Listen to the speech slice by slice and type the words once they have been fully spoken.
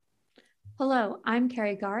Hello, I'm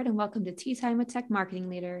Carrie Gard, and welcome to Tea Time with Tech Marketing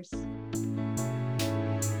Leaders.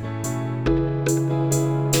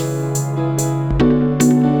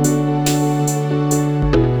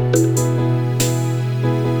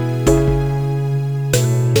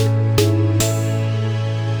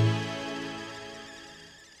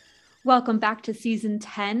 Welcome back to season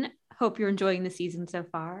 10. Hope you're enjoying the season so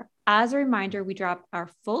far. As a reminder, we drop our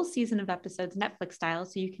full season of episodes Netflix style,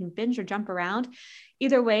 so you can binge or jump around.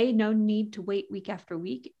 Either way, no need to wait week after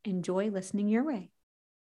week. Enjoy listening your way.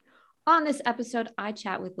 On this episode, I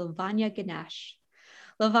chat with Lavanya Ganesh.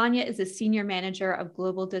 Lavanya is a senior manager of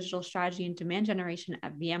global digital strategy and demand generation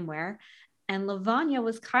at VMware. And Lavanya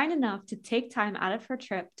was kind enough to take time out of her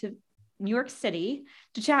trip to New York City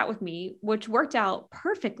to chat with me, which worked out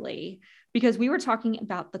perfectly because we were talking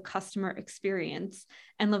about the customer experience,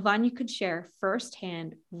 and Lavanya could share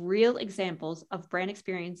firsthand real examples of brand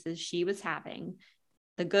experiences she was having,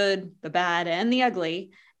 the good, the bad, and the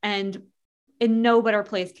ugly. And in no better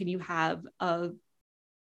place can you have a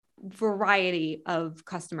variety of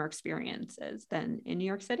customer experiences than in New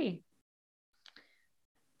York City.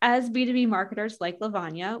 As B2B marketers like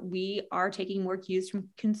Lavanya, we are taking more cues from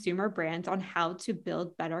consumer brands on how to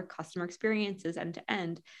build better customer experiences end to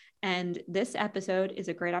end. And this episode is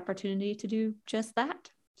a great opportunity to do just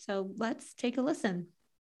that. So let's take a listen.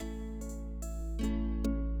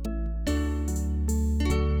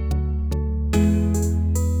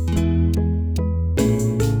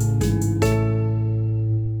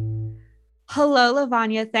 Hello,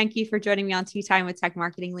 Lavanya. Thank you for joining me on Tea Time with Tech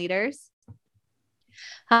Marketing Leaders.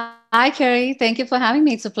 Hi, Carrie. Thank you for having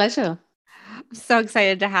me. It's a pleasure. I'm so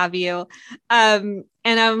excited to have you. And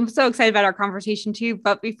I'm so excited about our conversation too.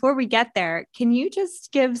 But before we get there, can you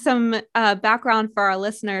just give some background for our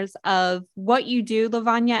listeners of what you do,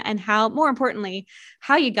 Lavanya, and how, more importantly,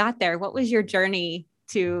 how you got there? What was your journey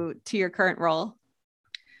to your current role?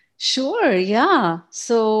 Sure. Yeah.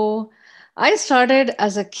 So I started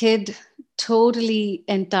as a kid, totally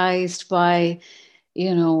enticed by,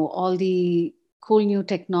 all the cool new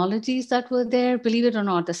technologies that were there. Believe it or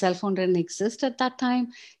not, the cell phone didn't exist at that time,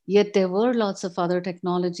 yet there were lots of other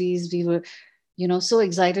technologies. We were, so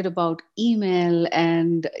excited about email,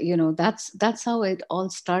 and that's how it all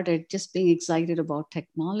started, just being excited about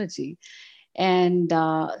technology. And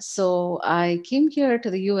so I came here to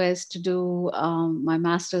the US to do my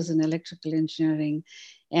master's in electrical engineering.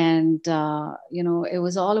 And, it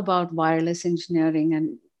was all about wireless engineering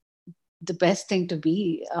and the best thing to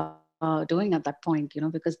be doing at that point,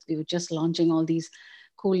 because we were just launching all these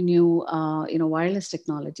cool new, wireless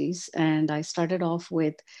technologies. And I started off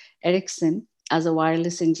with Ericsson as a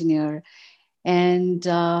wireless engineer, and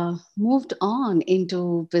moved on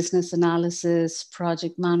into business analysis,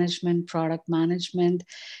 project management, product management.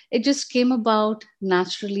 It just came about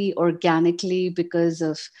naturally, organically, because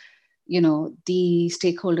of the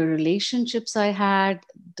stakeholder relationships I had,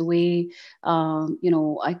 the way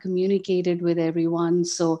I communicated with everyone.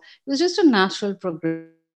 So it was just a natural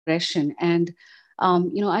progression. And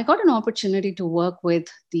I got an opportunity to work with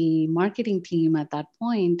the marketing team at that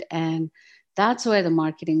point, and that's where the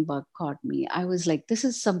marketing bug caught me. I was like, this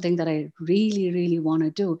is something that I really, really want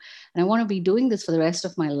to do. And I want to be doing this for the rest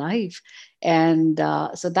of my life. And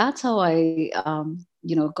so that's how I,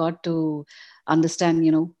 got to understand,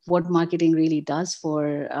 what marketing really does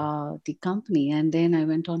for the company. And then I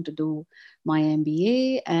went on to do my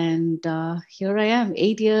MBA. And here I am,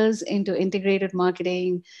 8 years into integrated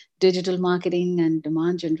marketing, digital marketing, and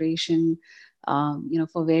demand generation,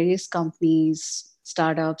 for various companies,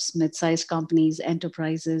 startups, mid-sized companies,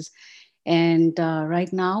 enterprises. And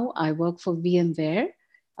right now, I work for VMware,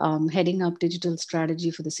 heading up digital strategy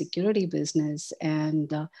for the security business,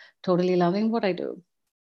 and totally loving what I do.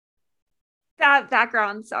 That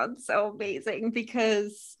background sounds so amazing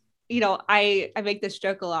because I make this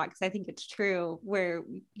joke a lot because I think it's true where,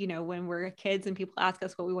 when we're kids and people ask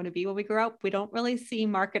us what we want to be when we grow up, we don't really see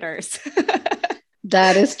marketers.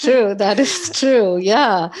 That is true. That is true.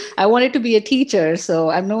 Yeah. I wanted to be a teacher,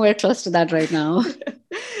 so I'm nowhere close to that right now.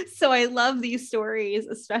 So I love these stories,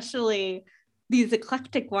 especially these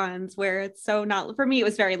eclectic ones where it's so not, for me, it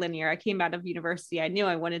was very linear. I came out of university. I knew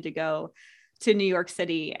I wanted to go to New York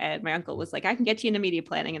City, and my uncle was like, I can get you into media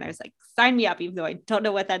planning. And I was like, sign me up, even though I don't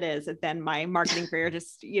know what that is. And then my marketing career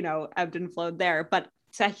just, ebbed and flowed there. But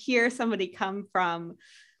to hear somebody come from,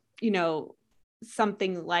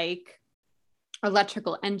 something like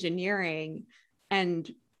electrical engineering and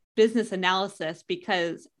business analysis,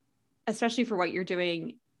 because especially for what you're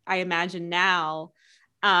doing, I imagine now,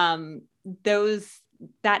 those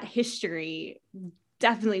that history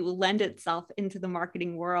definitely will lend itself into the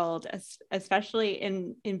marketing world, especially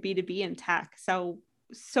in B2B and tech. So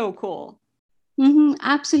cool.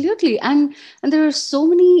 Absolutely. And there are so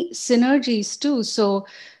many synergies too. So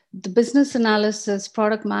the business analysis,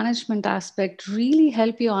 product management aspect really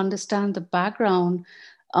help you understand the background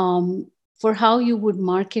um, for how you would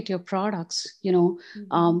market your products.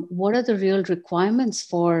 What are the real requirements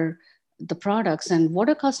for the products and what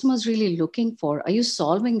are customers really looking for? Are you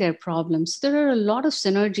solving their problems? There are a lot of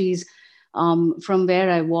synergies from where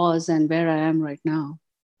I was and where I am right now.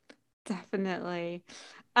 Definitely.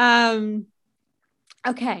 Um,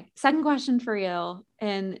 okay, second question for you,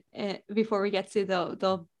 and before we get to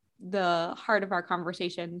the heart of our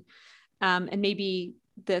conversation, and maybe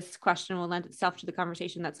this question will lend itself to the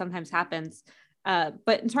conversation that sometimes happens.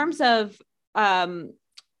 But in terms of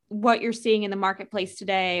what you're seeing in the marketplace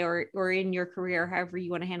today, or in your career, however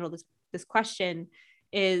you want to handle this question,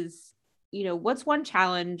 is, what's one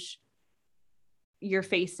challenge you're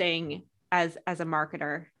facing as a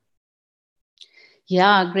marketer?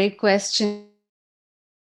 Yeah, great question.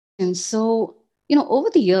 So, over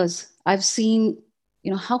the years, I've seen,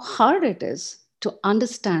 how hard it is to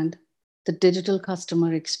understand the digital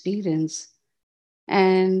customer experience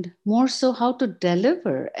and more so how to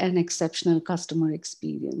deliver an exceptional customer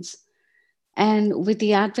experience. And with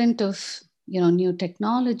the advent of, new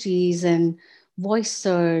technologies and voice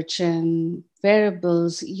search and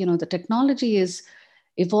wearables, the technology is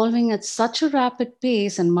evolving at such a rapid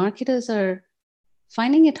pace and marketers are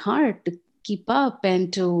finding it hard to keep up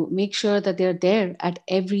and to make sure that they're there at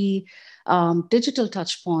every digital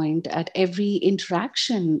touch point, at every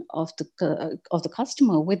interaction of the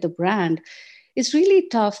customer with the brand. It's really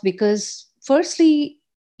tough because firstly,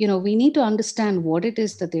 we need to understand what it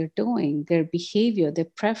is that they're doing, their behavior, their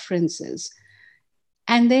preferences,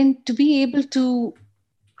 and then to be able to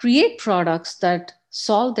create products that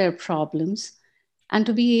solve their problems and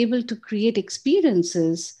to be able to create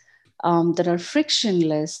experiences that are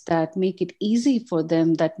frictionless, that make it easy for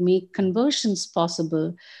them, that make conversions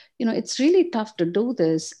possible. It's really tough to do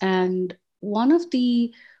this. And one of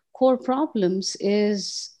the core problems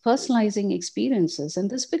is personalizing experiences. And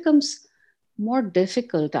this becomes more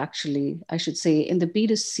difficult, actually, I should say, in the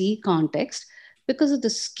B2C context because of the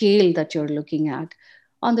scale that you're looking at.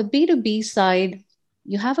 On the B2B side,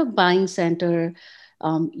 you have a buying center,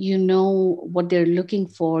 you know what they're looking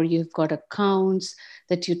for, you've got accounts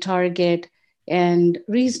that you target, and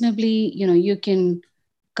reasonably, you can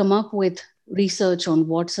come up with research on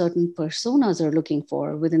what certain personas are looking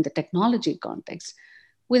for within the technology context.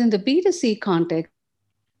 Within the B2C context,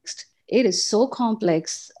 it is so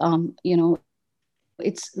complex.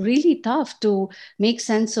 It's really tough to make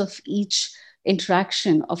sense of each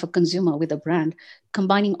interaction of a consumer with a brand,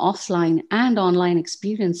 combining offline and online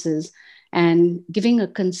experiences and giving a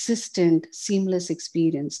consistent, seamless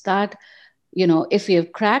experience. That, if we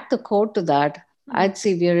have cracked the code to that, I'd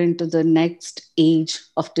say we're into the next age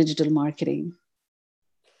of digital marketing.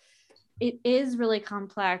 It is really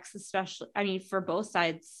complex, especially, I mean, for both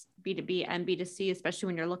sides, B2B and B2C, especially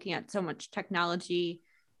when you're looking at so much technology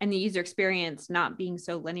and the user experience not being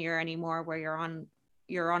so linear anymore, where you're on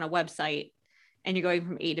a website and you're going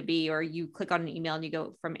from A to B, or you click on an email and you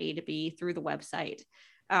go from A to B through the website.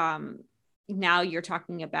 Now you're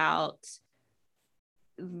talking about,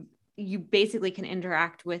 you basically can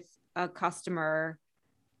interact with a customer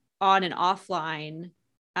on and offline,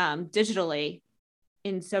 digitally,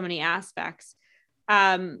 in so many aspects.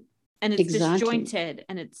 And it's Exactly. disjointed,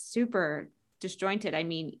 and it's super disjointed. I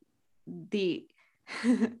mean, the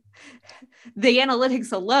the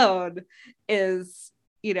analytics alone is,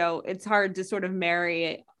 it's hard to sort of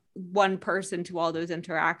marry one person to all those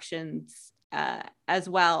interactions as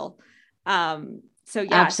well. So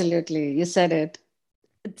yeah, Absolutely. You said it.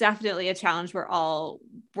 definitely a challenge we're all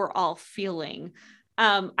feeling.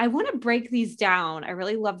 I want to break these down. I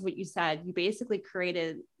really loved what you said. You basically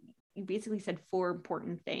said four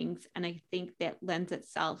important things, and I think that lends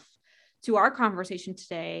itself to our conversation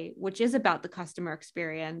today, which is about the customer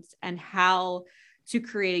experience and how to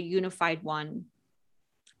create a unified one.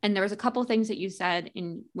 And there was a couple of things that you said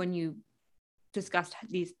when you discussed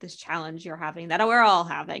this challenge you're having, that we're all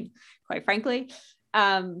having, quite frankly.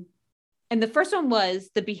 And the first one was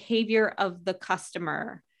the behavior of the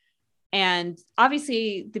customer. And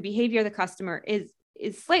obviously the behavior of the customer is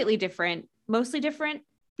slightly different, mostly different,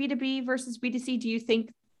 B2B versus B2C. Do you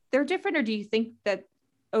think they're different, or do you think that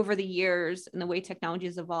over the years and the way technology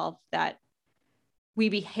has evolved, that we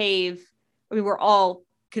behave, I mean, we're all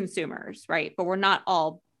consumers, right? But we're not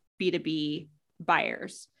all B2B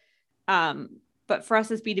buyers. But for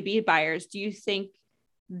us as B2B buyers, do you think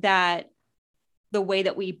that the way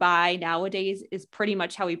that we buy nowadays is pretty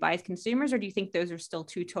much how we buy as consumers, or do you think those are still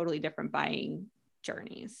two totally different buying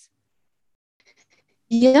journeys?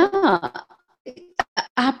 Yeah,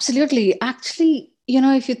 absolutely. Actually,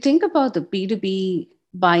 if you think about the B2B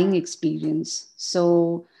buying experience,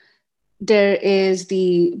 so there is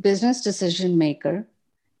the business decision maker,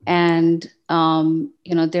 and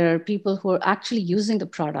there are people who are actually using the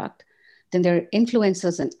product. Then there are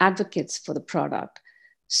influencers and advocates for the product.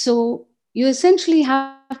 So you essentially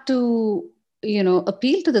have to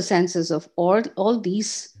appeal to the senses of all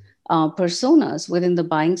these personas within the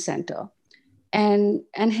buying center, and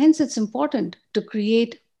hence it's important to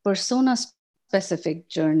create persona specific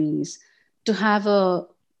journeys, to have a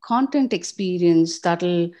content experience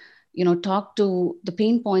that'll talk to the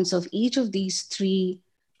pain points of each of these three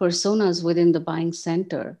personas within the buying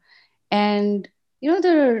center. And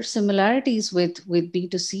there are similarities with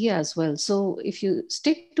B2C as well. So if you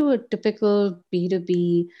stick to a typical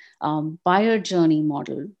B2B buyer journey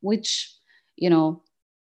model, which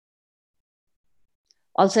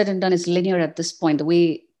all said and done is linear at this point, the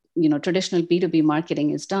way traditional B2B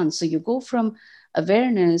marketing is done. So you go from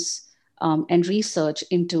awareness and research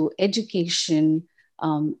into education,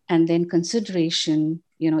 and then consideration,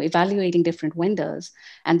 evaluating different vendors,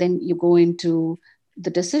 and then you go into the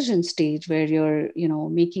decision stage where you're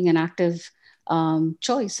making an active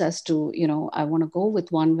choice as to I want to go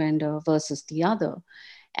with one vendor versus the other.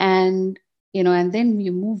 And and then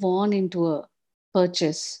you move on into a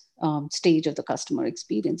purchase stage of the customer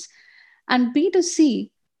experience. And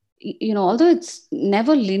B2C, although it's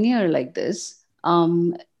never linear like this,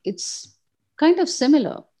 it's kind of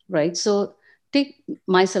similar, right? So take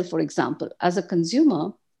myself, for example, as a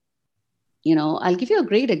consumer. I'll give you a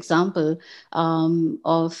great example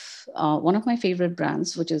of one of my favorite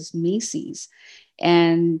brands, which is Macy's.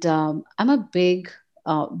 And I'm a big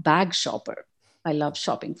bag shopper. I love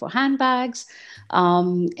shopping for handbags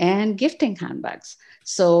and gifting handbags.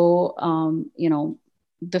 So,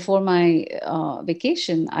 before my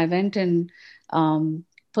vacation, I went and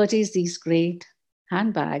purchased these great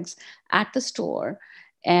handbags at the store.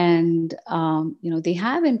 And, they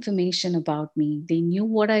have information about me. They knew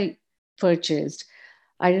what I purchased.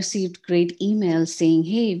 I received great emails saying,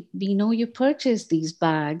 "Hey, we know you purchased these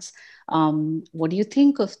bags. What do you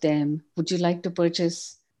think of them? Would you like to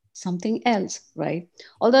purchase something else?" Right?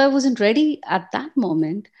 Although I wasn't ready at that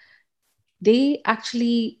moment, they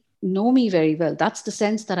actually know me very well. That's the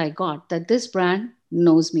sense that I got, that this brand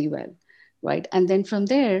knows me well. Right? And then from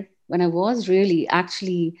there, when I was really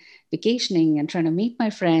actually vacationing and trying to meet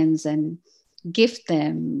my friends and gift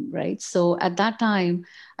them, right? So at that time,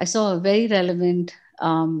 I saw a very relevant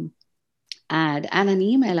ad and an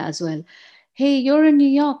email as well. "Hey, you're in New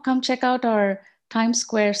York, come check out our Times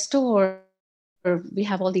Square store. We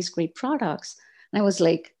have all these great products." And I was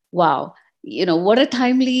like, wow, what a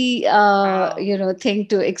timely Wow. thing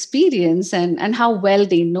to experience, and how well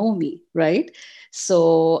they know me, right?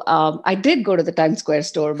 So I did go to the Times Square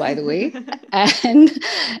store, by the way,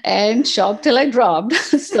 and shop till I dropped.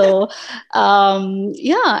 So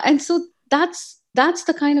yeah, and so that's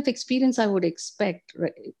the kind of experience I would expect.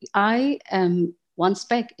 Right? I am one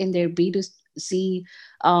spec in their B2C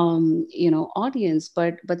audience,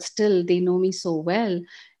 but still they know me so well.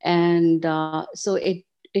 And so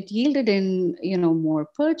it yielded in more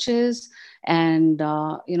purchase. And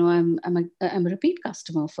I'm a repeat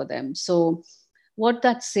customer for them. So what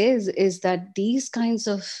that says is that these kinds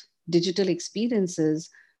of digital experiences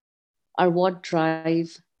are what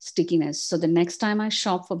drive stickiness. So the next time I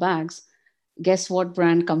shop for bags, guess what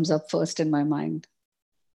brand comes up first in my mind?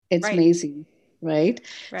 It's Right. Macy's, right?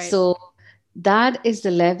 Right. So that is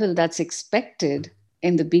the level that's expected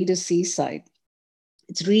in the B2C side.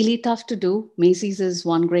 It's really tough to do. Macy's is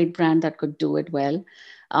one great brand that could do it well.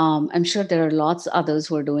 I'm sure there are lots others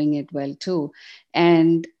who are doing it well too.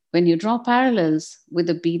 And when you draw parallels with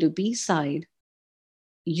the B2B side,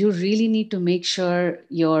 you really need to make sure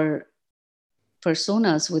your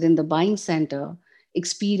personas within the buying center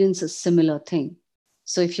experience a similar thing.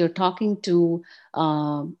 So if you're talking to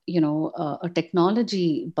a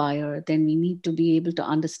technology buyer, then we need to be able to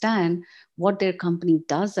understand what their company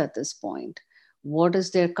does at this point. What is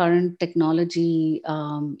their current technology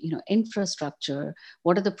infrastructure?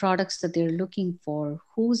 What are the products that they're looking for?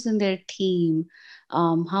 Who's in their team?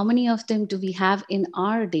 How many of them do we have in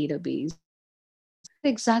our database?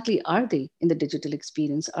 Where exactly are they in the digital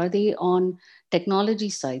experience? Are they on technology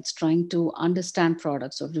sites trying to understand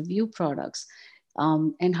products or review products?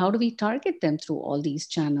 And how do we target them through all these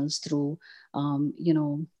channels, through um, you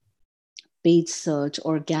know paid search,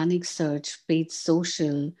 organic search, paid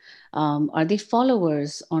social? Are they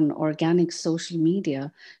followers on organic social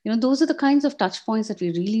media? Those are the kinds of touch points that we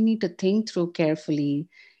really need to think through carefully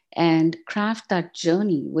and craft that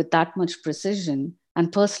journey with that much precision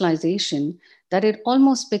and personalization that it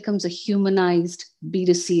almost becomes a humanized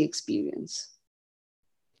B2C experience.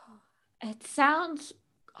 It sounds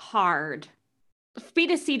hard.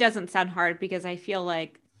 B2C doesn't sound hard because I feel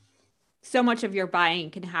like so much of your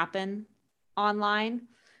buying can happen online.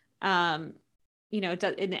 And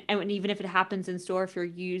even if it happens in store, if you're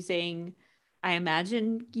using, I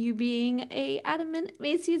imagine you being a adamant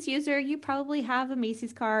Macy's user, you probably have a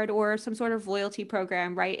Macy's card or some sort of loyalty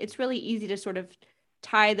program, right? It's really easy to sort of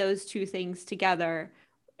tie those two things together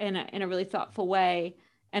in a really thoughtful way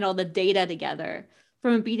and all the data together.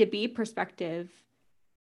 From a B2B perspective,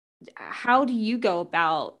 how do you go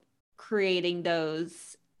about creating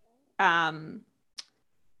those um,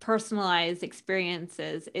 personalized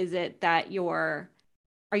experiences? Is it that are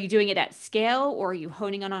you doing it at scale, or are you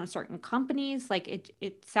honing in on certain companies? Like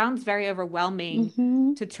it sounds very overwhelming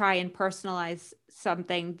Mm-hmm. to try and personalize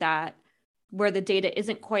something that where the data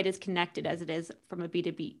isn't quite as connected as it is from a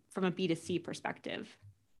B2C perspective.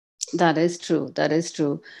 That is true. That is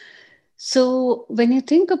true. So, when you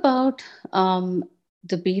think about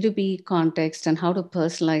the B2B context and how to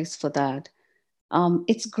personalize for that,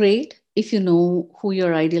 it's great if you know who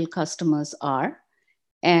your ideal customers are.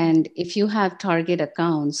 And if you have target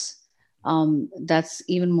accounts, that's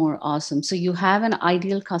even more awesome. So, you have an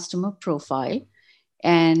ideal customer profile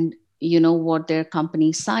and you know what their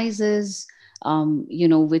company size is,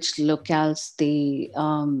 which locales they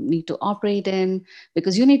need to operate in,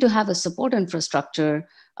 because you need to have a support infrastructure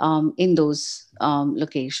in those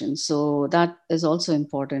locations. So that is also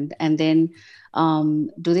important. And then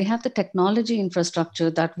do they have the technology infrastructure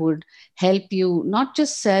that would help you not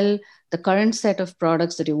just sell the current set of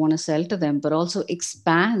products that you want to sell to them, but also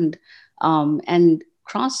expand and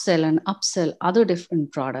cross sell and upsell other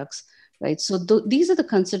different products, right? So these are the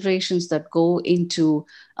considerations that go into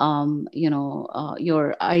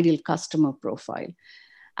your ideal customer profile.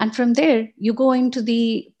 And from there you go into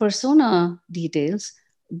the persona details.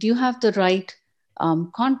 Do you have the right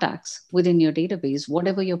contacts within your database,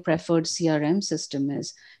 whatever your preferred CRM system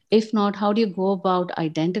is? If not, how do you go about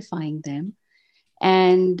identifying them?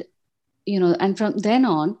 And and from then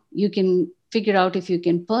on you can figure out if you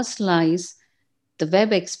can personalize the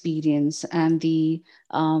web experience and the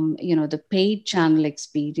paid channel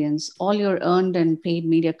experience, all your earned and paid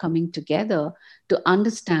media coming together to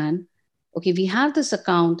understand, okay, we have this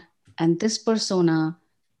account and this persona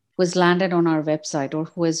was landed on our website or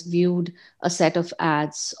who has viewed a set of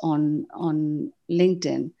ads on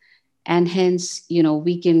LinkedIn, and hence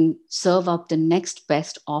we can serve up the next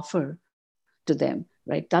best offer to them,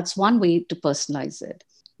 right? That's one way to personalize it.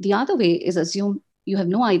 The other way is assume you have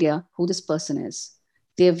no idea who this person is.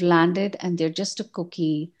 They've landed and they're just a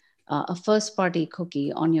cookie, a first party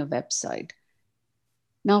cookie on your website.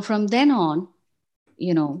 Now, from then on,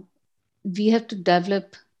 you know, we have to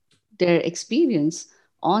develop their experience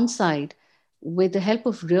on site with the help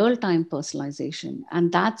of real time personalization.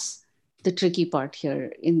 And that's the tricky part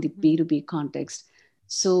here in the B2B context.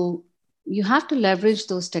 So you have to leverage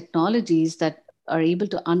those technologies that are able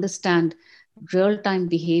to understand real time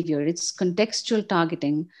behavior. It's contextual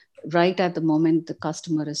targeting right at the moment the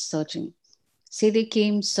customer is searching. Say they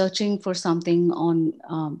came searching for something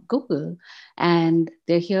on Google and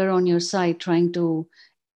they're here on your site trying to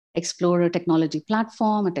explore a technology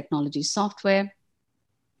platform, a technology software,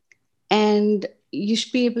 and you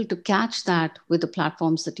should be able to catch that with the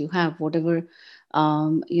platforms that you have, whatever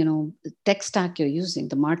tech stack you're using,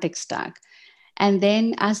 the Martech stack. And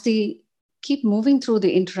then as they keep moving through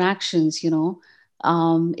the interactions,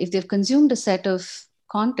 if they've consumed a set of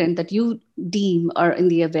content that you deem are in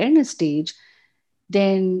the awareness stage,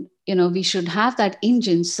 then we should have that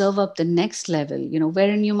engine serve up the next level,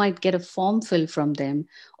 wherein you might get a form fill from them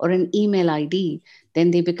or an email ID.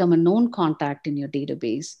 Then they become a known contact in your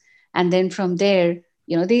database. And then from there,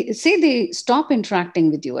 they say they stop interacting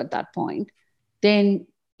with you at that point. Then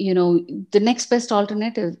the next best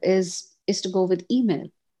alternative is to go with email.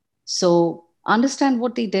 So understand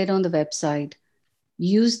what they did on the website,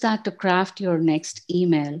 use that to craft your next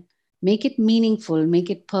email, make it meaningful, make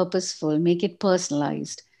it purposeful, make it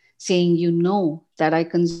personalized, saying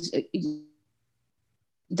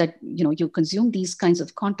that you consume these kinds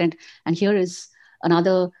of content, and here is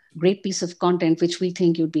another great piece of content which we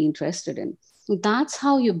think you'd be interested in. So that's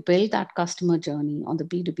how you build that customer journey on the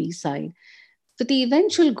B2B side, with the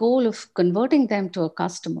eventual goal of converting them to a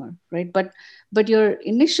customer, right? But your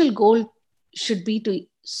initial goal should be to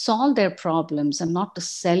solve their problems and not to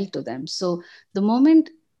sell to them. So the moment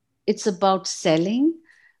it's about selling,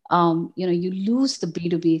 you lose the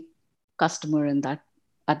B2B customer in that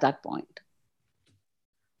at that point.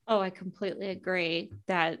 Oh, I completely agree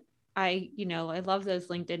that I love those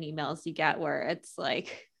LinkedIn emails you get where it's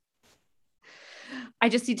like, I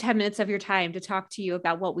just need 10 minutes of your time to talk to you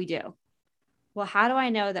about what we do. Well, how do I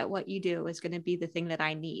know that what you do is going to be the thing that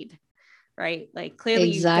I need? Right? Like clearly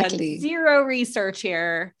you've done Exactly. zero research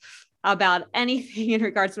here about anything in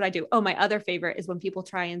regards to what I do. Oh, my other favorite is when people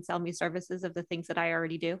try and sell me services of the things that I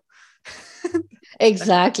already do.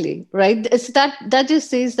 Exactly. Right. It's that just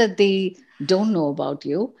says that they don't know about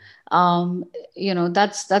you. Um,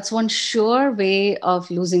 that's one sure way of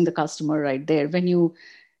losing the customer right there, when you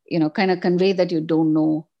kind of convey that you don't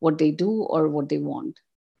know what they do or what they want.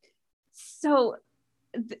 So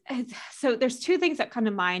so there's two things that come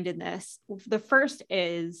to mind in this. The first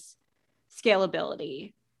is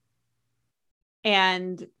scalability.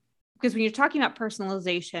 And because when you're talking about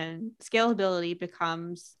personalization, scalability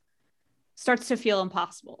starts to feel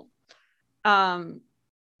impossible.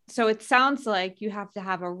 So it sounds like you have to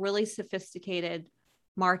have a really sophisticated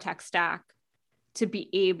MarTech stack to be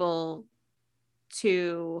able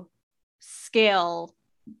to scale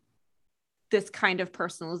this kind of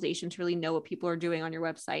personalization, to really know what people are doing on your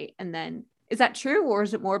website. And then, is that true, or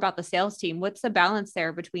is it more about the sales team? What's the balance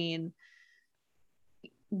there between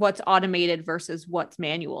what's automated versus what's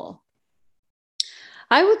manual?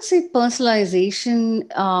 I would say personalization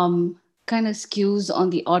kind of skews on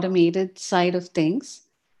the automated side of things.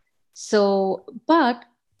 So, but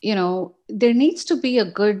there needs to be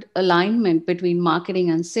a good alignment between marketing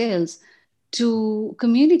and sales to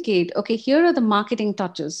communicate. Okay, here are the marketing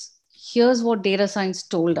touches. Here's what data science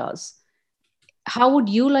told us. How would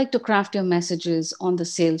you like to craft your messages on the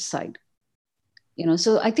sales side?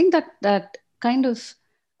 So I think that kind of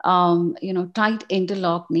tight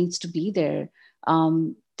interlock needs to be there.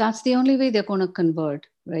 That's the only way they're going to convert,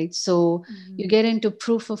 right? So you get into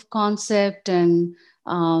proof of concept and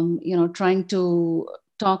trying to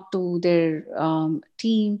talk to their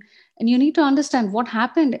team, and you need to understand what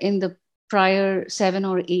happened in the prior 7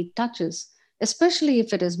 or 8 touches, especially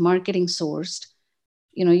if it is marketing sourced.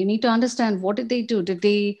 You need to understand, what did they do? Did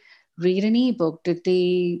they read an ebook? Did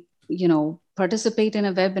they participate in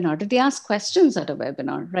a webinar? Did they ask questions at a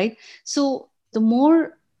webinar, right? So the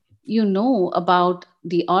more you know about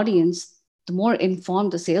the audience, the more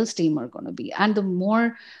informed the sales team are going to be, and the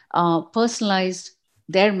more personalized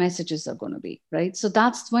their messages are going to be, right? So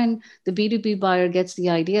that's when the B2B buyer gets the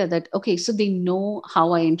idea that, okay, so they know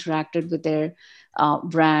how I interacted with their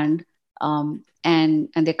brand, and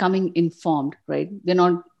they're coming informed, right? They're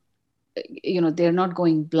not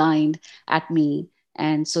going blind at me,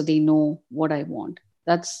 and so they know what I want.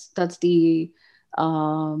 That's the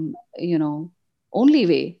only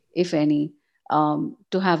way, if any,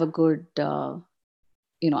 to have a good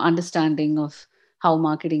understanding of how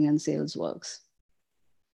marketing and sales works.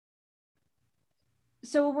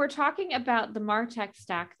 So we're talking about the MarTech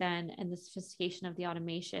stack then, and the sophistication of the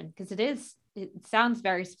automation, because it sounds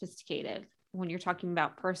very sophisticated when you're talking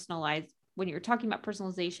about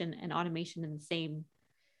personalization and automation in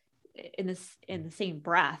the same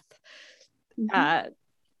breath. Mm-hmm.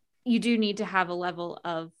 You do need to have a level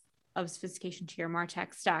of sophistication to your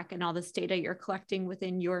MarTech stack and all this data you're collecting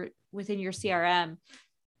within your CRM.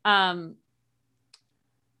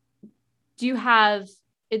 Do you have,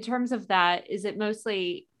 in terms of that, is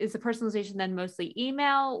the personalization then mostly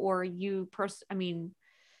email, or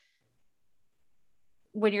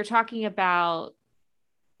when you're talking about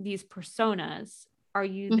these personas, are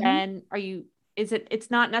you mm-hmm. It's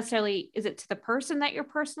not necessarily, is it to the person that you're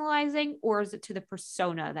personalizing, or is it to the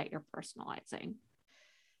persona that you're personalizing?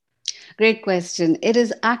 Great question. It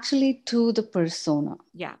is actually to the persona.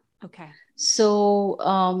 Yeah. Okay. So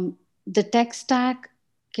the tech stack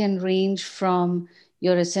can range from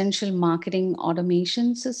your essential marketing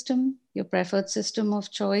automation system, your preferred system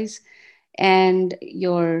of choice, and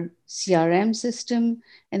your CRM system.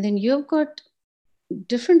 And then you've got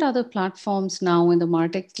different other platforms now in the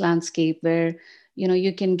MarTech landscape where,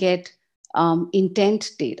 you can get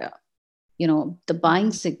intent data, the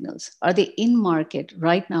buying signals. Are they in market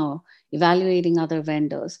right now evaluating other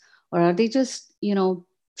vendors? Or are they just,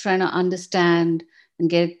 trying to understand and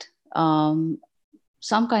get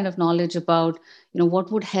some kind of knowledge about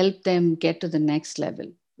what would help them get to the next level,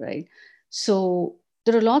 right? So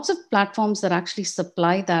there are lots of platforms that actually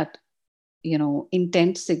supply that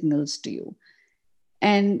intent signals to you,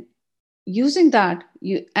 and using that,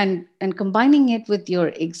 and combining it with your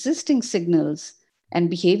existing signals and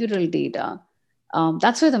behavioral data,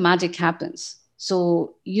 that's where the magic happens.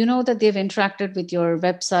 So you know that they've interacted with your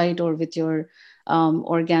website or with your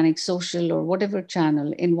organic social or whatever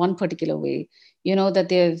channel in one particular way. You know that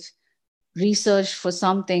they've researched for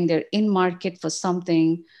something, they're in market for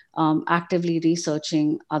something, actively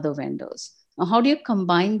researching other vendors. Now, how do you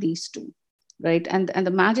combine these two, right? And the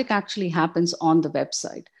magic actually happens on the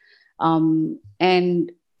website.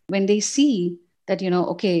 And when they see that,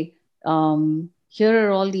 okay, here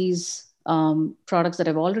are all these products that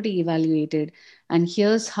I've already evaluated, and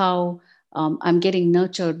here's how I'm getting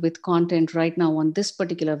nurtured with content right now on this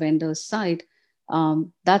particular vendor's site.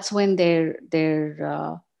 That's when their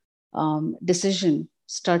decision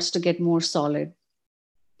starts to get more solid,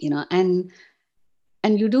 and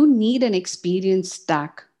you do need an experience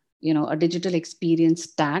stack, a digital experience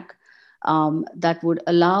stack that would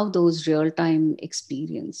allow those real-time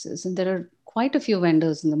experiences. And there are quite a few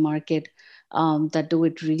vendors in the market that do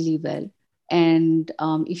it really well. And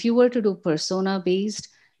if you were to do persona based,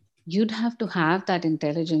 you'd have to have that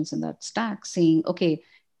intelligence in that stack saying, okay,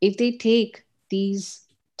 if they take these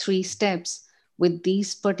 3 steps with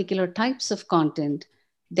these particular types of content,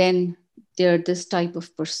 then they're this type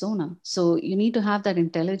of persona. So you need to have that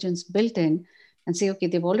intelligence built in and say, okay,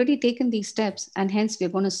 they've already taken these steps, and hence we're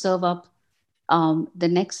going to serve up the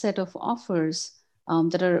next set of offers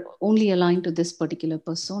that are only aligned to this particular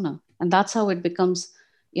persona. And that's how it becomes,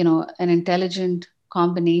 an intelligent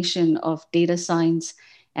combination of data science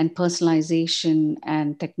and personalization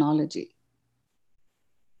and technology.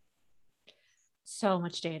 So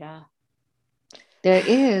much data. There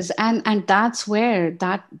is, and that's where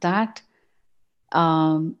that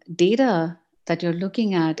data that you're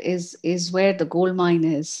looking at is where the gold mine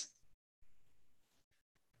is.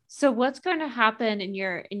 So what's going to happen in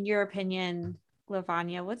your opinion,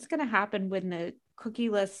 Lavanya? What's going to happen when the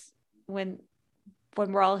cookieless when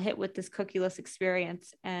we're all hit with this cookieless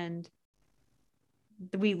experience and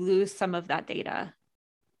we lose some of that data?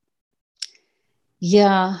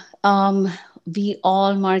 Yeah, we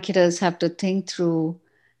all marketers have to think through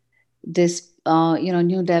this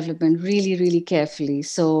new development really, really carefully.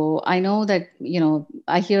 So I know that,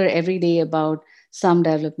 I hear every day about some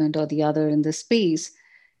development or the other in the space.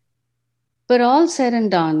 But all said and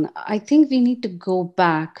done, I think we need to go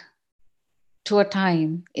back to a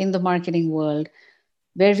time in the marketing world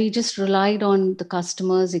where we just relied on the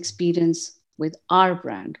customer's experience with our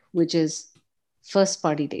brand, which is first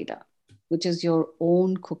party data, which is your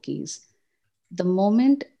own cookies. The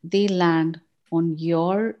moment they land on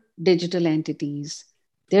your digital entities,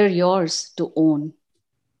 they're yours to own,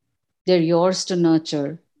 they're yours to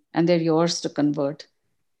nurture, and they're yours to convert.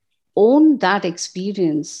 Own that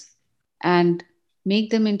experience and make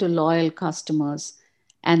them into loyal customers.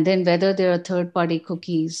 And then whether there are third party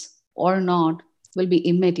cookies or not will be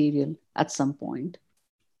immaterial at some point.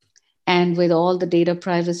 And with all the data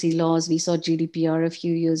privacy laws, we saw GDPR a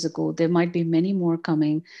few years ago, there might be many more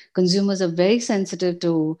coming. Consumers are very sensitive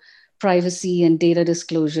to privacy and data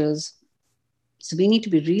disclosures. So we need to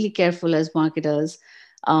be really careful as marketers,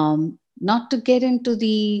 not to get into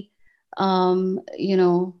the,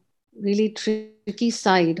 really tricky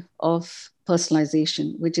side of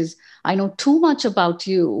personalization, which is I know too much about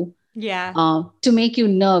you Yeah. to make you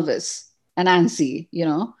nervous and antsy,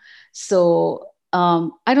 So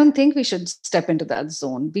I don't think we should step into that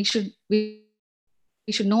zone. We should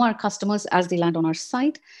know our customers as they land on our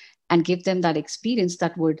site and give them that experience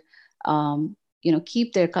that would,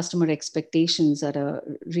 keep their customer expectations at a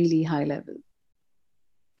really high level.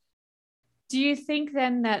 Do you think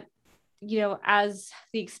then that, as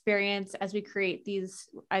the experience, as we create these,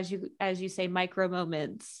 as you say, micro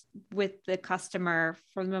moments with the customer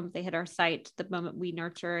from the moment they hit our site to the moment we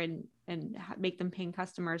nurture and make them paying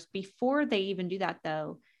customers, before they even do that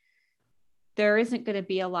though, there isn't going to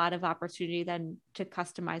be a lot of opportunity then to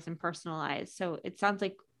customize and personalize. So it sounds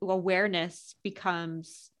like awareness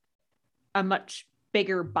becomes a much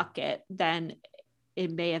bigger bucket than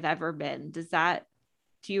it may have ever been. Do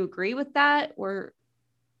you agree with that? Or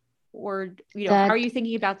how are you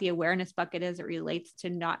thinking about the awareness bucket as it relates to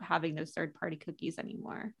not having those third-party cookies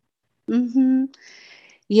anymore? Mm-hmm.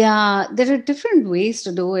 Yeah, there are different ways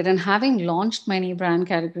to do it. And having launched many brand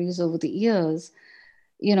categories over the years,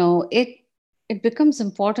 it becomes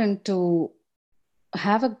important to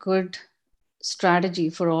have a good strategy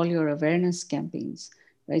for all your awareness campaigns,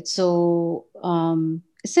 right? So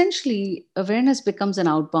essentially, awareness becomes an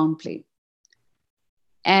outbound play.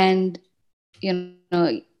 And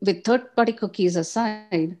with third-party cookies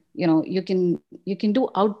aside, you can do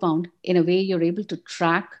outbound in a way you're able to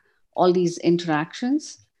track all these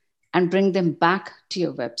interactions and bring them back to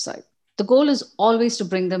your website. The goal is always to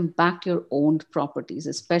bring them back to your owned properties,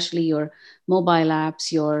 especially your mobile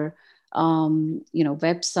apps, your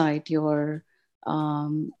website, your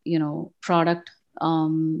product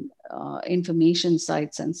information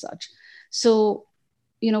sites and such. So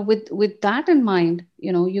with that in mind,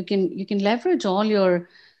 you can leverage all your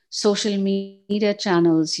social media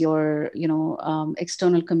channels, your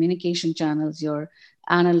external communication channels, your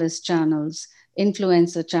analyst channels,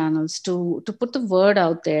 influencer channels, to put the word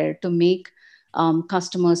out there, to make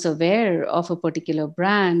customers aware of a particular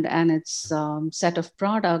brand and its set of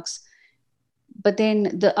products. But then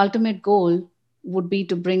the ultimate goal would be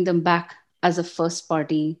to bring them back as a first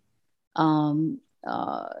party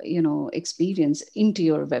experience into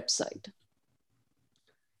your website.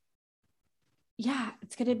 Yeah,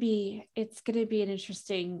 it's gonna be an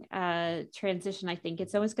interesting transition. I think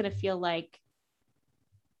it's almost gonna feel like,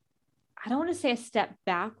 I don't want to say a step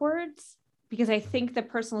backwards, because I think the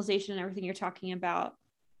personalization and everything you're talking about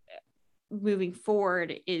moving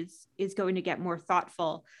forward is going to get more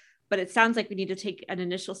thoughtful. But it sounds like we need to take an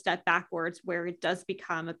initial step backwards, where it does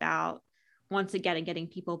become about, once again, getting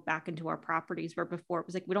people back into our properties, where before it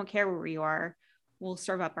was like, we don't care where you are, we'll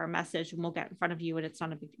serve up our message and we'll get in front of you, and it's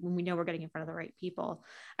not a big, when we know we're getting in front of the right people.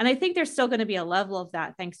 And I think there's still going to be a level of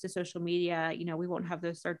that thanks to social media. We won't have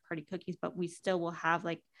those third party cookies, but we still will have,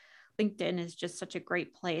 like, LinkedIn is just such a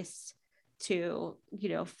great place to,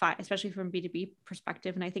 especially from B2B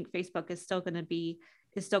perspective. And I think Facebook is still going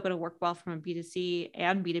to work well from a B2C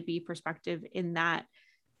and B2B perspective, in that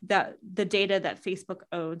the data that Facebook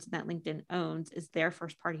owns and that LinkedIn owns is their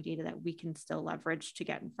first party data that we can still leverage to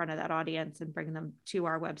get in front of that audience and bring them to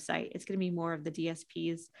our website. It's going to be more of the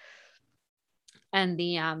DSPs and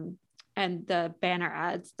the banner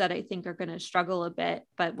ads that I think are going to struggle a bit,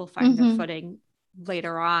 but will find their footing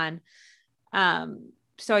later on.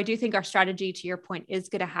 So I do think our strategy, to your point, is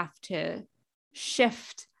going to have to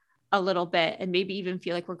shift a little bit, and maybe even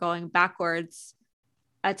feel like we're going backwards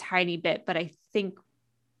a tiny bit. But I think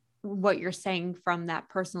what you're saying from that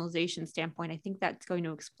personalization standpoint, I think that's going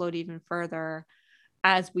to explode even further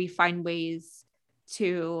as we find ways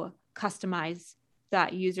to customize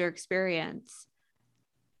that user experience.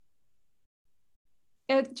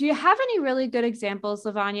 Do you have any really good examples,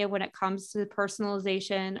 Lavanya, when it comes to the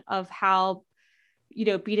personalization of how,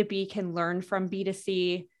 B2B can learn from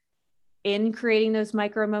B2C in creating those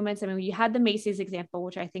micro moments? I mean, you had the Macy's example,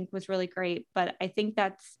 which I think was really great, but I think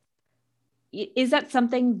is that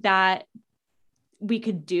something that we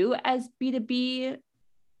could do as B2B,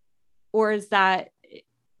 or is that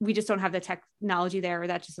we just don't have the technology there, or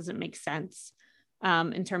that just doesn't make sense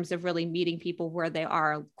in terms of really meeting people where they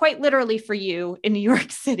are, quite literally for you in New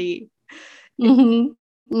York City?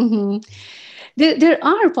 There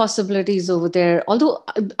are possibilities over there, although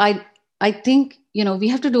I think we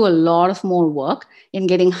have to do a lot of more work in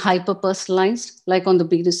getting hyper personalized, like on the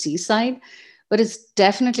B2C side. But it's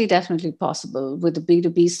definitely possible with the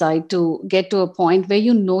B2B side to get to a point where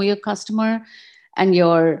your customer, and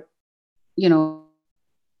you're,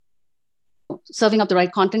 serving up the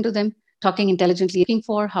right content to them, talking intelligently, looking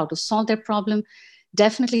for how to solve their problem.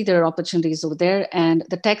 Definitely there are opportunities over there. And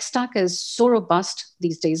the tech stack is so robust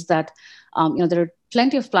these days that, there are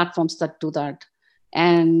plenty of platforms that do that.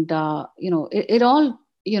 And, it all,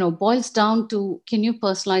 boils down to, can you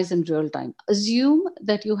personalize in real time? Assume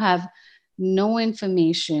that you have no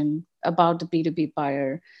information about the B2B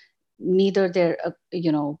buyer, neither their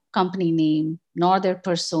company name nor their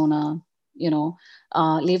persona,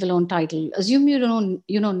 leave alone title. Assume you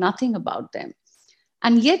know nothing about them,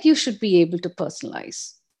 and yet you should be able to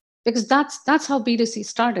personalize, because that's how B2C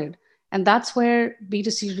started, and that's where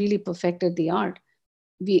B2C really perfected the art.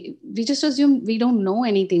 We just assume we don't know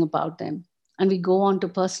anything about them, and we go on to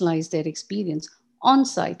personalize their experience on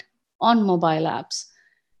site, on mobile apps,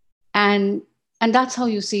 and that's how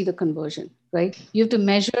you see the conversion, right? You have to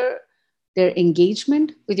measure their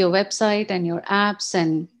engagement with your website and your apps,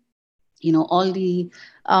 and all the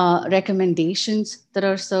recommendations that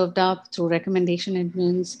are served up through recommendation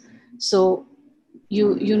engines. So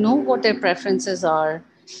you know what their preferences are,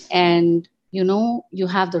 and you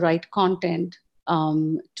have the right content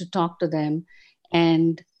to talk to them,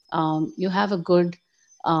 and you have a good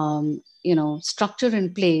structure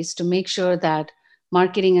in place to make sure that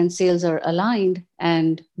marketing and sales are aligned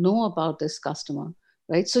and know about this customer,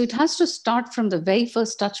 right? So it has to start from the very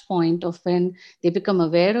first touch point of when they become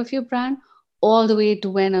aware of your brand, all the way to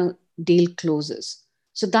when a deal closes.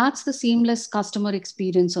 So that's the seamless customer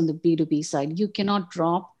experience on the B2B side. You cannot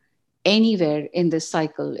drop anywhere in this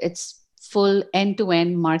cycle. It's full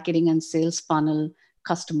end-to-end marketing and sales funnel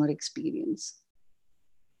customer experience.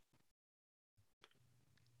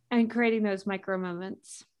 And creating those micro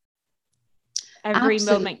moments. Every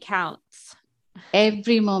Absolutely. moment counts.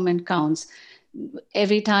 Every moment counts.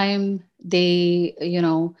 Every time they,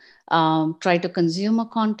 try to consume a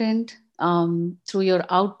content through your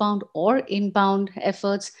outbound or inbound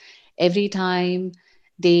efforts, every time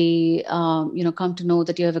they, come to know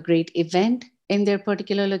that you have a great event in their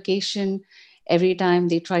particular location, every time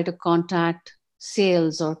they try to contact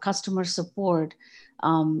sales or customer support,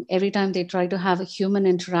 every time they try to have a human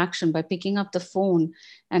interaction by picking up the phone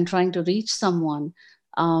and trying to reach someone,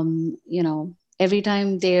 every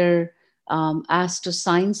time they're asked to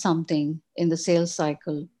sign something in the sales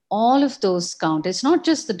cycle, all of those count. It's not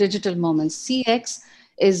just the digital moments. CX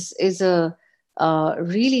is a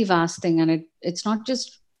really vast thing, and it's not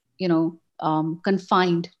just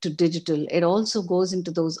confined to digital. It also goes into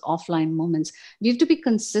those offline moments. We have to be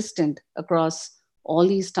consistent across all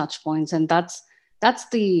these touch points, and that's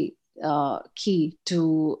the key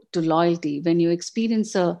to loyalty. When you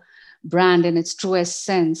experience a brand in its truest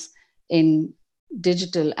sense in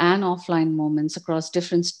digital and offline moments across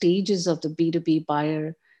different stages of the B2B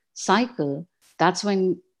buyer cycle, that's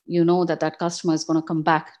when you know that that customer is going to come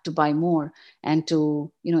back to buy more and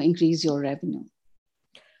to increase your revenue.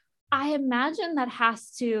 I imagine that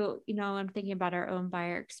has to, I'm thinking about our own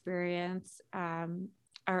buyer experience,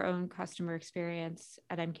 our own customer experience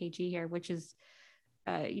at MKG here, which is,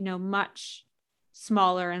 much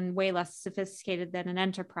smaller and way less sophisticated than an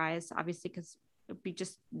enterprise, obviously, because it would be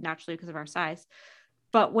just naturally because of our size.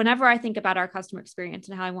 But whenever I think about our customer experience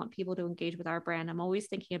and how I want people to engage with our brand, I'm always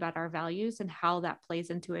thinking about our values and how that plays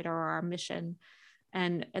into it, or our mission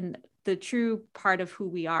and the true part of who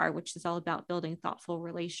we are, which is all about building thoughtful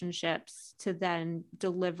relationships to then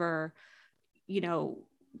deliver,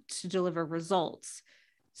 results.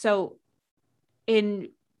 So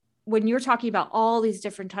when you're talking about all these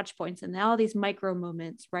different touch points and all these micro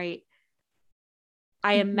moments, right?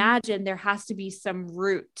 I imagine there has to be some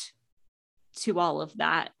root to all of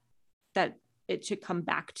that it should come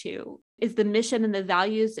back to. Is the mission and the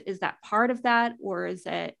values, is that part of that? Or is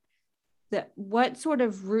it what sort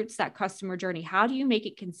of roots that customer journey? How do you make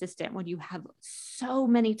it consistent when you have so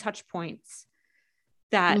many touch points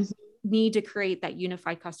that need to create that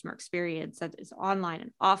unified customer experience that is online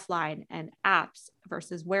and offline and apps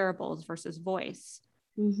versus wearables versus voice?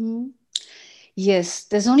 Yes,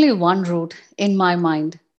 there's only one route in my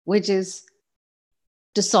mind, which is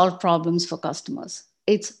to solve problems for customers.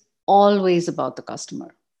 It's always about the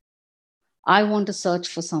customer. I want to search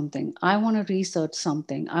for something. I want to research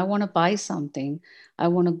something. I want to buy something. I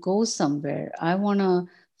want to go somewhere. I want to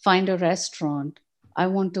find a restaurant. I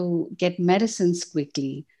want to get medicines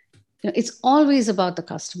quickly. It's always about the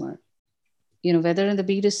customer, whether in the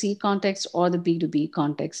B2C context or the B2B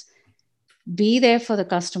context. Be there for the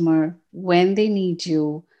customer when they need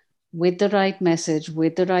you, with the right message,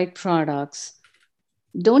 with the right products.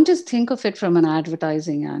 Don't just think of it from an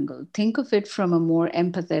advertising angle. Think of it from a more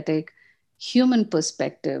empathetic, human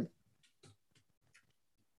perspective.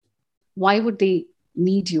 Why would they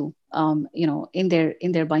need you, in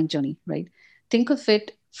their buying journey, right? Think of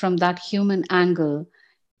it from that human angle,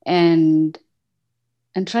 and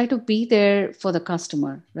try to be there for the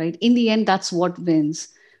customer, right? In the end, that's what wins,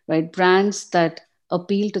 right? Brands that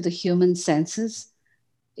appeal to the human senses,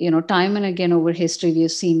 time and again over history, we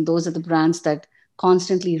have seen those are the brands that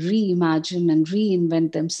constantly reimagine and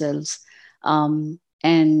reinvent themselves,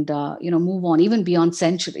 and move on even beyond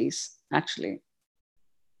centuries, actually.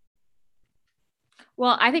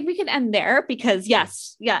 Well, I think we can end there because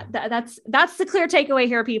that's the clear takeaway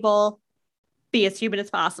here, people. Be as human as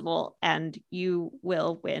possible and you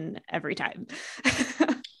will win every time.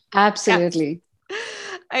 Absolutely.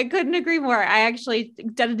 I couldn't agree more. I actually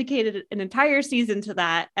dedicated an entire season to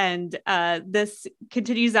that. And this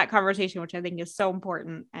continues that conversation, which I think is so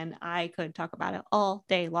important. And I could talk about it all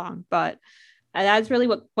day long, but that's really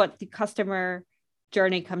what the customer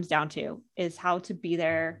journey comes down to, is how to be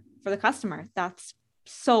there for the customer. That's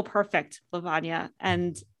so perfect, Lavanya.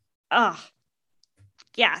 And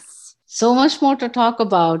yes. So much more to talk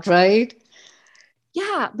about, right?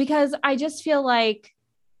 Yeah, because I just feel like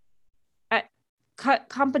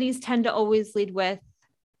companies tend to always lead with,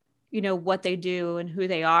 what they do and who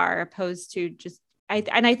they are, opposed to just,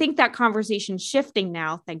 I think that conversation's shifting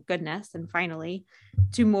now, thank goodness, and finally,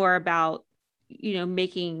 to more about,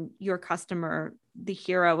 making your customer the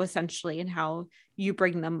hero essentially, and how you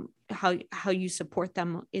bring them, how you support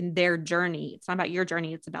them in their journey. It's not about your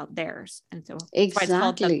journey, it's about theirs. And so that's why it's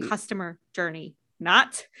called the customer journey,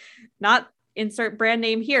 not insert brand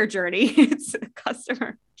name here journey. It's a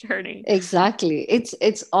customer journey. Exactly.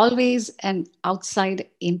 It's always an outside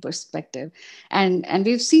in perspective. And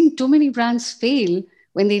we've seen too many brands fail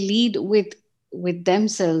when they lead with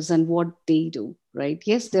themselves and what they do, right?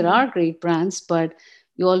 Yes, there Mhm. are great brands, but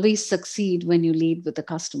you always succeed when you lead with the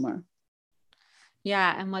customer.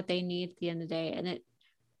 Yeah, and what they need at the end of the day. And it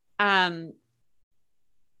um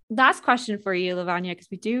last question for you, Lavanya,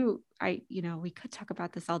 because we could talk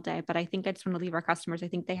about this all day, but I think I just want to leave our customers. I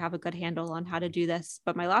think they have a good handle on how to do this.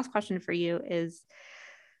 But my last question for you is,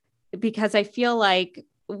 because I feel like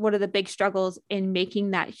one of the big struggles in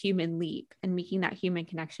making that human leap and making that human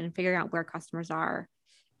connection and figuring out where customers are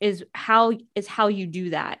is how you do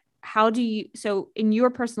that. How do you, so in your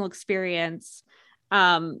personal experience,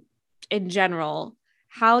 um, in general,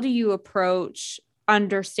 how do you approach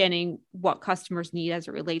understanding what customers need as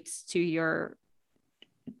it relates to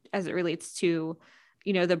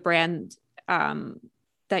the brand, um,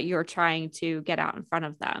 that you're trying to get out in front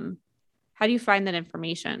of them? How do you find that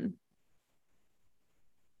information?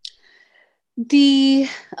 The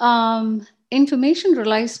information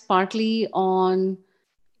relies partly on,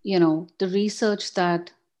 the research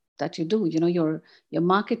that you do, your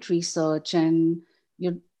market research and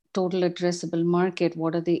your total addressable market.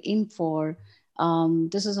 What are they in for?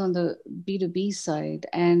 This is on the B2B side.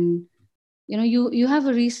 And you have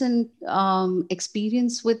a recent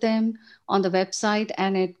experience with them on the website,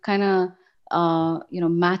 and it kind of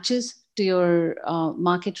matches to your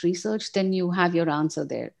market research. Then you have your answer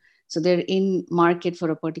there. So they're in market for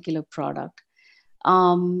a particular product.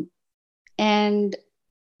 Um, and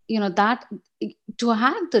that, to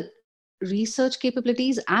have the research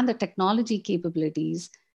capabilities and the technology capabilities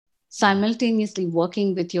simultaneously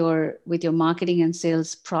working with your marketing and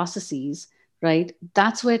sales processes, right?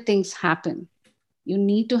 That's where things happen. You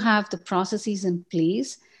need to have the processes in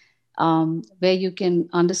place, where you can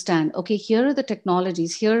understand, okay, here are the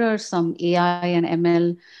technologies, here are some AI and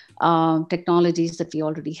ML technologies that we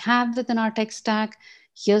already have within our tech stack.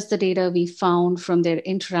 Here's the data we found from their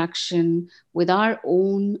interaction with our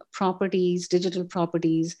own properties, digital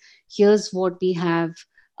properties. Here's what we have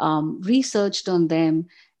researched on them.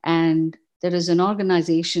 And there is an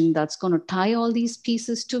organization that's going to tie all these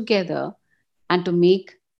pieces together and to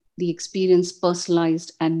make the experience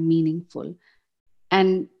personalized and meaningful.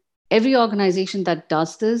 And every organization that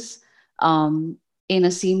does this in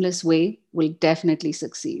a seamless way will definitely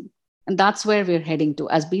succeed. And that's where we're heading to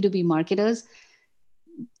as B2B marketers.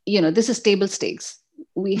 This is table stakes.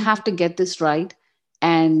 We Mhm. have to get this right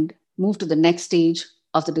and move to the next stage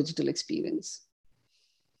of the digital experience.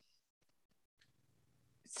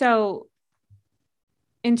 So,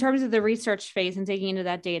 in terms of the research phase and digging into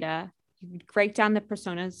that data, you break down the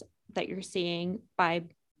personas that you're seeing by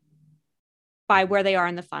where they are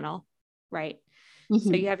in the funnel, right? So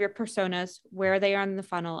Mhm. you have your personas, where they are in the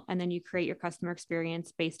funnel, and then you create your customer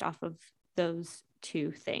experience based off of those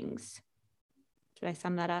two things. Did I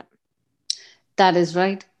sum that up? That is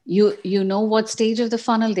right. You know what stage of the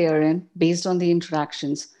funnel they are in based on the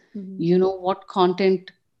interactions. Mm-hmm. You know what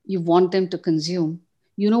content you want them to consume.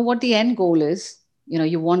 You know what the end goal is.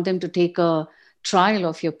 You want them to take a trial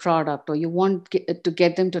of your product, or you want to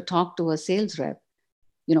get them to talk to a sales rep.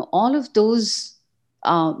 All of those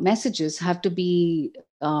messages have to be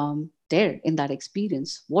there in that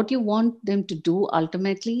experience. What you want them to do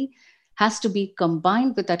ultimately has to be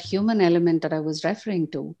combined with that human element that I was referring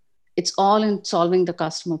to. It's all in solving the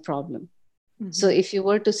customer problem. So Mm-hmm. if you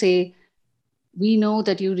were to say, we know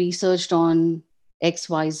that you researched on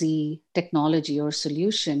XYZ technology or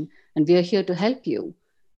solution, and we are here to help you.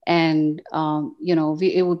 And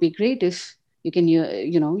it would be great if you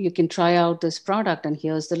can try out this product, and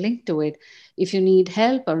here's the link to it. If you need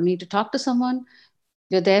help or need to talk to someone,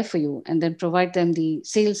 we're there for you. And then provide them the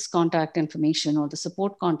sales contact information or the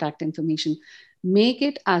support contact information. Make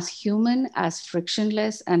it as human, as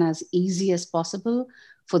frictionless, and as easy as possible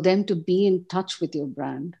for them to be in touch with your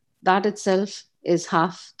brand. That itself is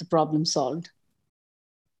half the problem solved.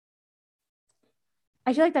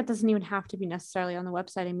 I feel like that doesn't even have to be necessarily on the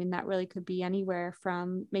website. I mean, that really could be anywhere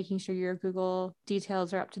from making sure your Google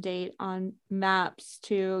details are up to date on maps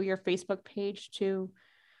to your Facebook page to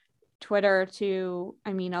Twitter to,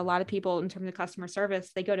 I mean, a lot of people in terms of customer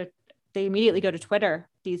service, they immediately go to Twitter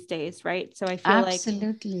these days, right? So I feel like,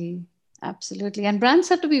 Absolutely. Absolutely. And brands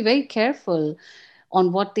have to be very careful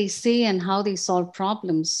on what they say and how they solve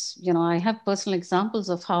problems. I have personal examples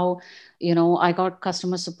of how, I got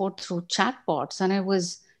customer support through chatbots, and it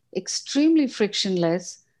was extremely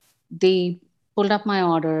frictionless. They pulled up my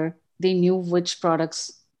order. They knew which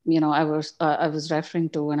products, I was referring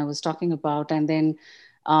to and I was talking about. And then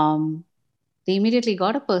um, they immediately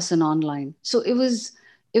got a person online. So it was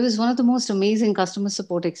it was one of the most amazing customer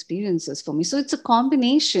support experiences for me. So it's a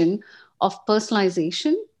combination of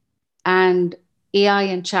personalization and AI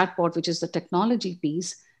and chatbot, which is the technology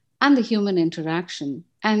piece, and the human interaction.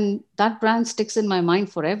 And that brand sticks in my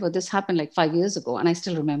mind forever. This happened like 5 years ago, and I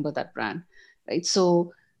still remember that brand. Right.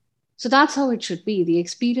 So that's how it should be. The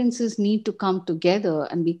experiences need to come together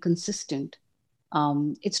and be consistent.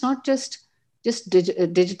 It's not just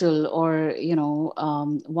digital or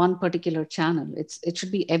one particular channel. It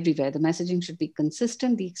should be everywhere. The messaging should be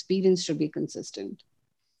consistent. The experience should be consistent.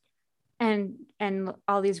 And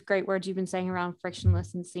all these great words you've been saying around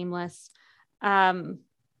frictionless and seamless.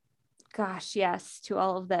 Gosh, yes, to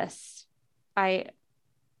all of this. I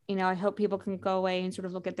hope people can go away and sort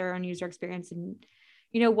of look at their own user experience and,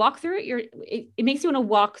 walk through it. It makes you want to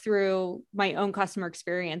walk through my own customer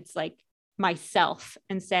experience, like myself,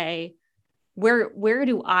 and say, where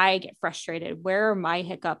do I get frustrated? Where are my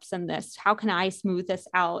hiccups in this? How can I smooth this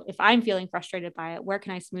out? If I'm feeling frustrated by it, where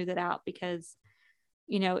can I smooth it out? Because,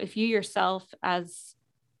 if you yourself, as,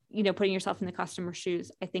 putting yourself in the customer's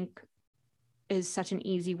shoes, I think is such an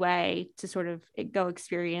easy way to sort of go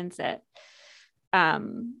experience it.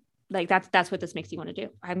 Like that's what this makes you want to do.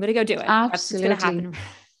 I'm going to go do it. Absolutely. That's what's going to happen.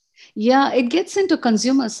 Yeah, it gets into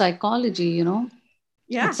consumer psychology.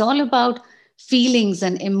 Yeah. It's all about feelings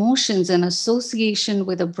and emotions and association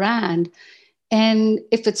with a brand. And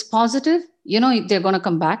if it's positive, they're going to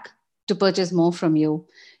come back to purchase more from you.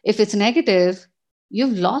 If it's negative,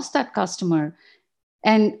 you've lost that customer.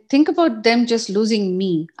 And think about them just losing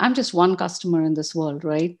me. I'm just one customer in this world,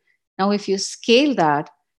 right? Now, if you scale that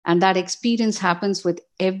and that experience happens with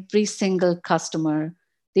every single customer,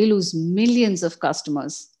 they lose millions of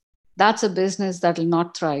customers. That's a business that will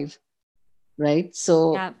not thrive, right?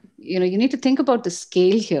 So, Yeah. you need to think about the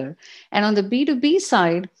scale here. And on the B2B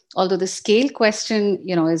side, although the scale question,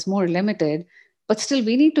 is more limited, but still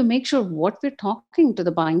we need to make sure what we're talking to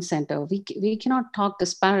the buying center. We cannot talk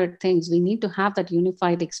disparate things. We need to have that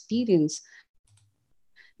unified experience,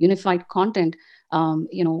 unified content,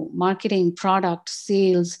 marketing, product,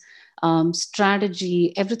 sales,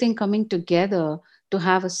 strategy, everything coming together to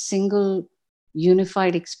have a single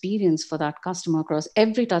unified experience for that customer across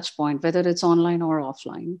every touch point, whether it's online or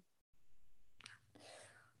offline.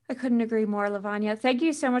 I couldn't agree more, Lavanya. Thank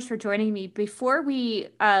you so much for joining me. Before we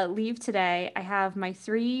leave today, I have my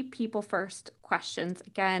 3 people first questions.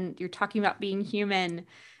 Again, you're talking about being human.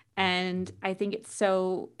 And I think it's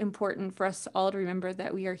so important for us all to remember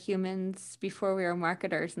that we are humans before we are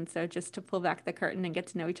marketers. And so just to pull back the curtain and get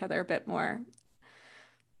to know each other a bit more.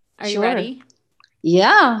 Are you Sure. ready?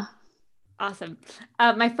 Yeah. Awesome.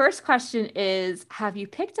 My first question is, have you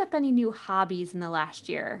picked up any new hobbies in the last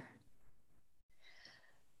year?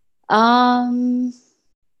 Um,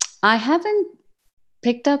 I haven't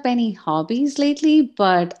picked up any hobbies lately,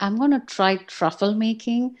 but I'm going to try truffle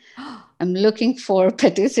making. I'm looking for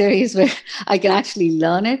patisseries where I can actually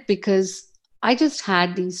learn it, because I just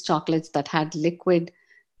had these chocolates that had liquid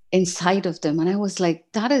inside of them. And I was like,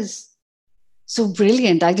 that is so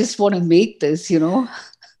brilliant. I just want to make this.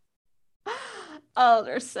 Oh,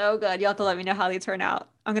 they're so good. You'll have to let me know how they turn out.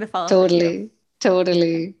 I'm going to follow up with you. Totally.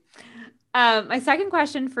 Totally. My second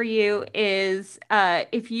question for you is,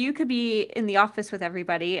 if you could be in the office with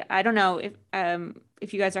everybody, I don't know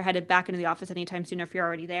if you guys are headed back into the office anytime soon or if you're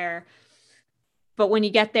already there, but when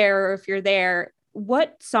you get there or if you're there,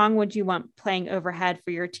 what song would you want playing overhead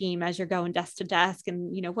for your team as you're going desk to desk?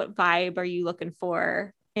 And, what vibe are you looking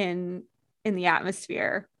for in the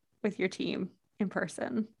atmosphere with your team in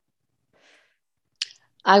person?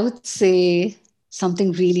 I would say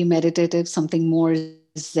something really meditative, something more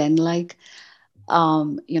Zen like.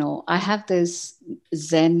 I have this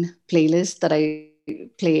Zen playlist that I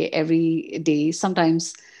play every day,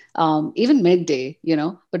 sometimes even midday,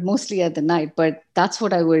 but mostly at the night. But that's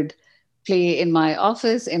what I would play in my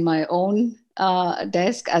office, in my own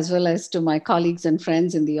desk, as well as to my colleagues and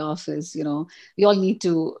friends in the office. We all need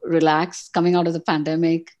to relax coming out of the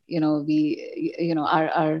pandemic.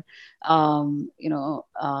 Our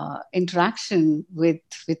interaction with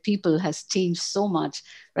people has changed so much,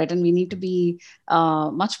 right? And we need to be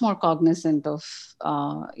much more cognizant of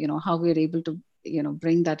how we're able to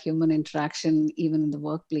bring that human interaction even in the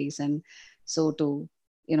workplace. And so to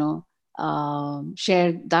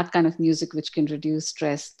share that kind of music which can reduce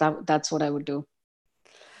stress, that's what I would do.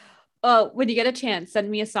 Well, when you get a chance, send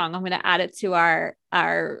me a song. I'm going to add it to our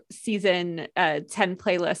season 10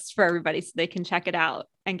 playlist for everybody so they can check it out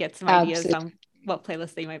and get some ideas Absolutely. on what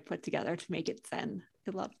playlist they might put together to make it zen.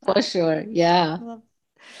 I love For that. sure. Yeah. All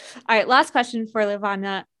right, last question for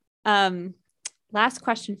Lavanya. Last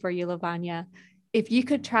question for you, Lavanya. if you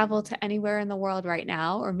could travel to anywhere in the world right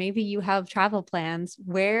now, or maybe you have travel plans,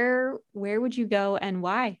 where would you go and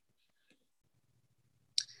why?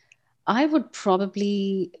 I would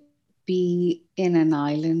probably be in an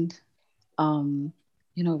island, um,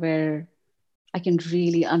 where I can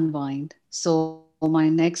really unwind. So my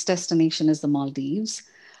next destination is the Maldives.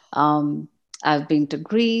 Um, I've been to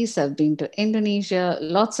Greece, I've been to Indonesia,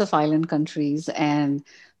 lots of island countries, and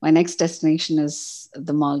my next destination is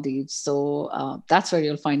the Maldives. So that's where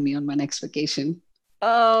you'll find me on my next vacation.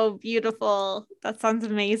 Oh, beautiful. That sounds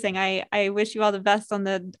amazing. I wish you all the best on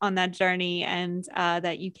that journey, and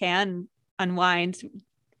that you can unwind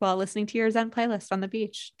while listening to your Zen playlist on the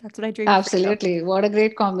beach. That's what I dream for you. Absolutely. What a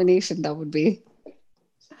great combination that would be.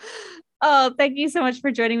 Oh, thank you so much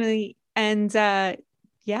for joining me. And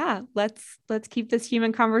yeah, let's keep this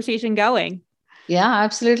human conversation going. Yeah,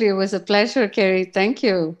 absolutely. It was a pleasure, Carrie. Thank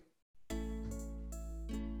you.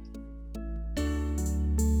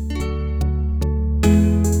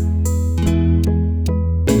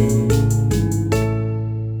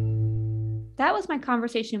 That was my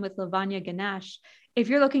conversation with Lavanya Ganesh. If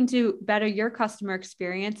you're looking to better your customer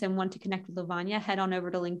experience and want to connect with Lavanya, head on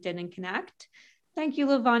over to LinkedIn and connect. Thank you,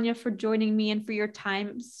 Lavanya, for joining me and for your time.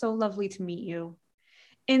 It was so lovely to meet you.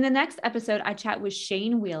 In the next episode, I chat with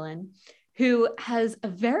Shane Whelan, who has a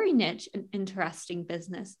very niche and interesting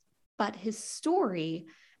business, but his story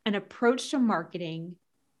and approach to marketing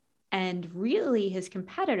and really his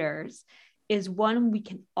competitors is one we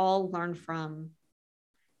can all learn from.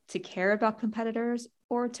 To care about competitors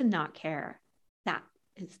or to not care? That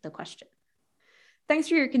is the question. Thanks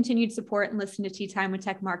for your continued support and listening to Tea Time with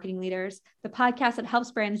Tech Marketing Leaders, the podcast that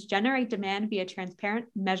helps brands generate demand via transparent,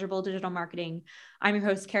 measurable digital marketing. I'm your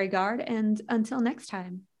host, Carrie Gard, and until next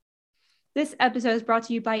time. This episode is brought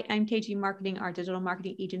to you by MKG Marketing, our digital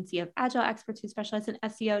marketing agency of agile experts who specialize in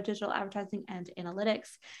SEO, digital advertising, and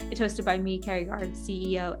analytics. It's hosted by me, Carrie Gard,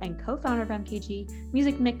 CEO and co-founder of MKG.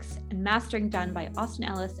 Music mix and mastering done by Austin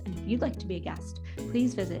Ellis. And if you'd like to be a guest,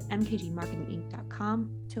 please visit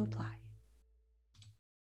mkgmarketinginc.com to apply.